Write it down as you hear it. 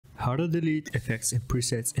How to delete effects and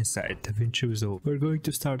presets inside Davinci Resolve. We're going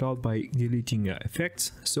to start out by deleting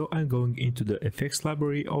effects. So I'm going into the effects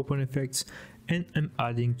library, open effects, and I'm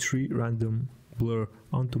adding 3 random blur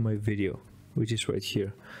onto my video, which is right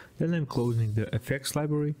here. Then I'm closing the effects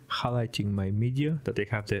library, highlighting my media that I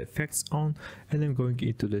have the effects on, and I'm going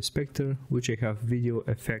into the spectre, which I have video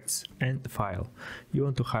effects and file. You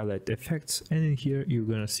want to highlight effects, and in here you're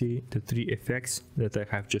gonna see the 3 effects that I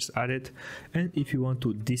have just added. And if you want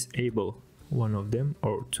to disable one of them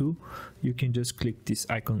or 2, you can just click this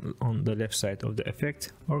icon on the left side of the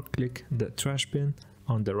effect, or click the trash bin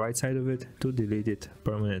on the right side of it to delete it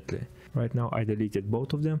permanently. Right now I deleted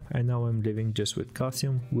both of them, and now I'm living just with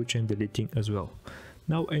calcium, which I'm deleting as well.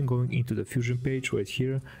 Now I'm going into the Fusion page right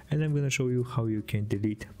here, and I'm going to show you how you can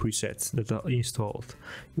delete presets that are installed.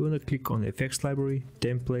 You want to click on effects library,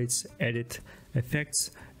 templates, edit,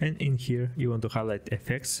 effects, and in here you want to highlight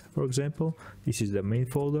effects, for example. This is the main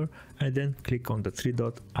folder, and then click on the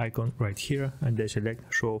 3-dot icon right here and then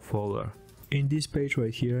select show folder. In this page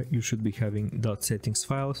right here, you should be having .settings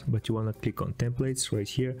files, but you want to click on templates right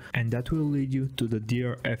here, and that will lead you to the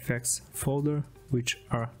DRFX folder, which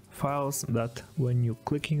are files that when you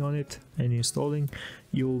clicking on it and installing,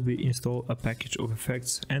 you will be install a package of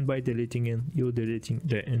effects, and by deleting it, you're deleting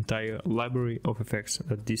the entire library of effects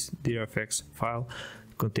that this DRFX file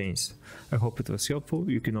contains. I hope it was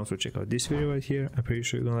helpful. You can also check out this video right here. I'm pretty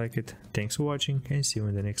sure you're gonna like it. Thanks for watching, and see you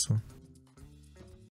in the next one.